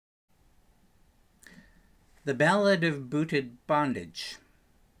The Ballad of Bondage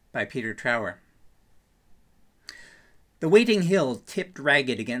by Trower. The waiting hill tipped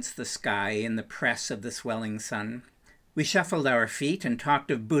ragged against the sky in the press of the swelling sun. We shuffled our feet and talked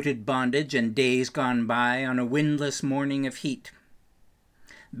of booted bondage and days gone by on a windless morning of heat.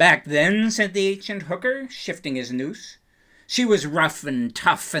 "Back then," said the ancient hooker, shifting his noose, "she was rough and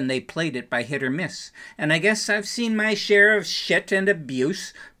tough and they played it by hit or miss. And I guess I've seen my share of shit and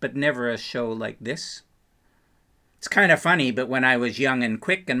abuse, but never a show like this. It's kind of funny, but when I was young and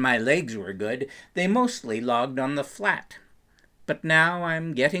quick and my legs were good, they mostly logged on the flat. But now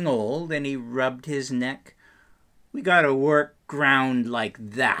I'm getting old," and he rubbed his neck, "we gotta work ground like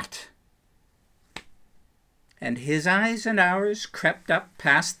that." And his eyes and ours crept up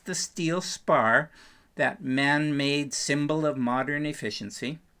past the steel spar, that man-made symbol of modern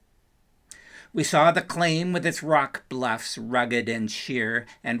efficiency. We saw the claim with its rock bluffs rugged and sheer,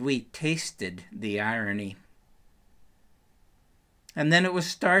 and we tasted the irony. And then it was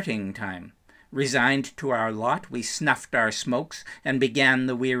starting time. Resigned to our lot, we snuffed our smokes and began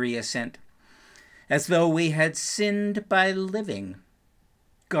the weary ascent, as though we had sinned by living.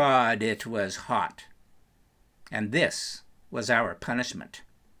 God, it was hot. And this was our punishment.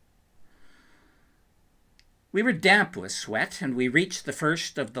 We were damp with sweat, and we reached the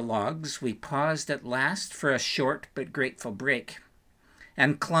first of the logs. We paused at last for a short but grateful break,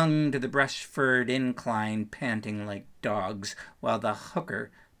 and clung to the brush-furred incline, panting like dogs, while the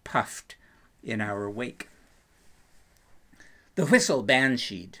hooker puffed in our wake. The whistle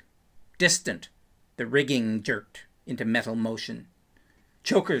bansheed. Distant, the rigging jerked into metal motion.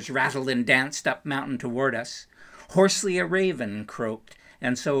 Chokers rattled and danced up mountain toward us. Hoarsely a raven croaked,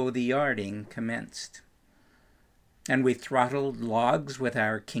 and so the yarding commenced. And we throttled logs with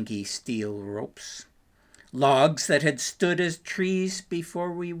our kinky steel ropes. Logs that had stood as trees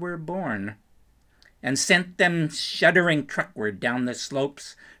before we were born, and sent them shuddering truckward down the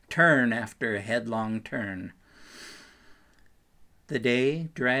slopes, turn after headlong turn. The day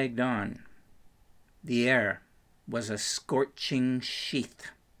dragged on. The air was a scorching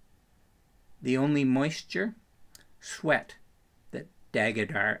sheath. The only moisture, sweat that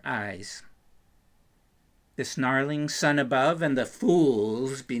dagged our eyes. The snarling sun above and the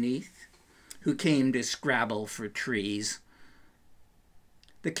fools beneath, who came to scrabble for trees.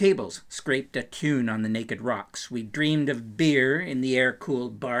 The cables scraped a tune on the naked rocks. We dreamed of beer in the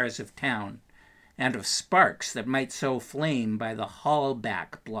air-cooled bars of town, and of sparks that might so flame by the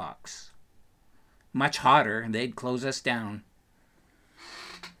haul-back blocks. Much hotter, they'd close us down.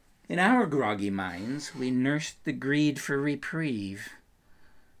 In our groggy minds, we nursed the greed for reprieve.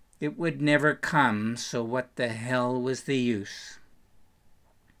 It would never come, so what the hell was the use?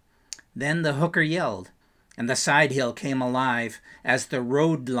 Then the hooker yelled, and the side hill came alive as the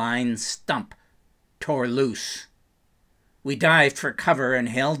road line stump tore loose. We dived for cover, and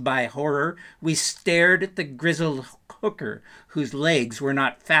held by horror, we stared at the grizzled hooker whose legs were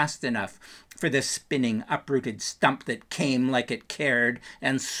not fast enough for the spinning, uprooted stump that came like it cared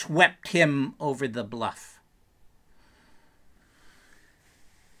and swept him over the bluff.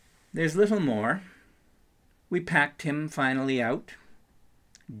 There's little more. We packed him finally out,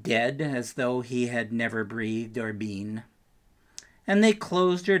 dead as though he had never breathed or been, and they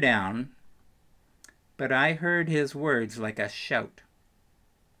closed her down, but I heard his words like a shout.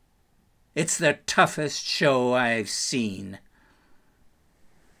 "It's the toughest show I've seen."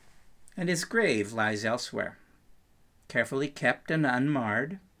 And his grave lies elsewhere, carefully kept and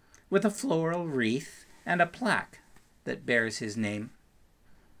unmarred, with a floral wreath and a plaque that bears his name.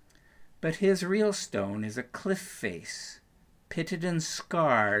 But his real stone is a cliff face, pitted and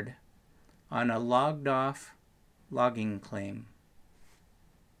scarred on a logged-off logging claim.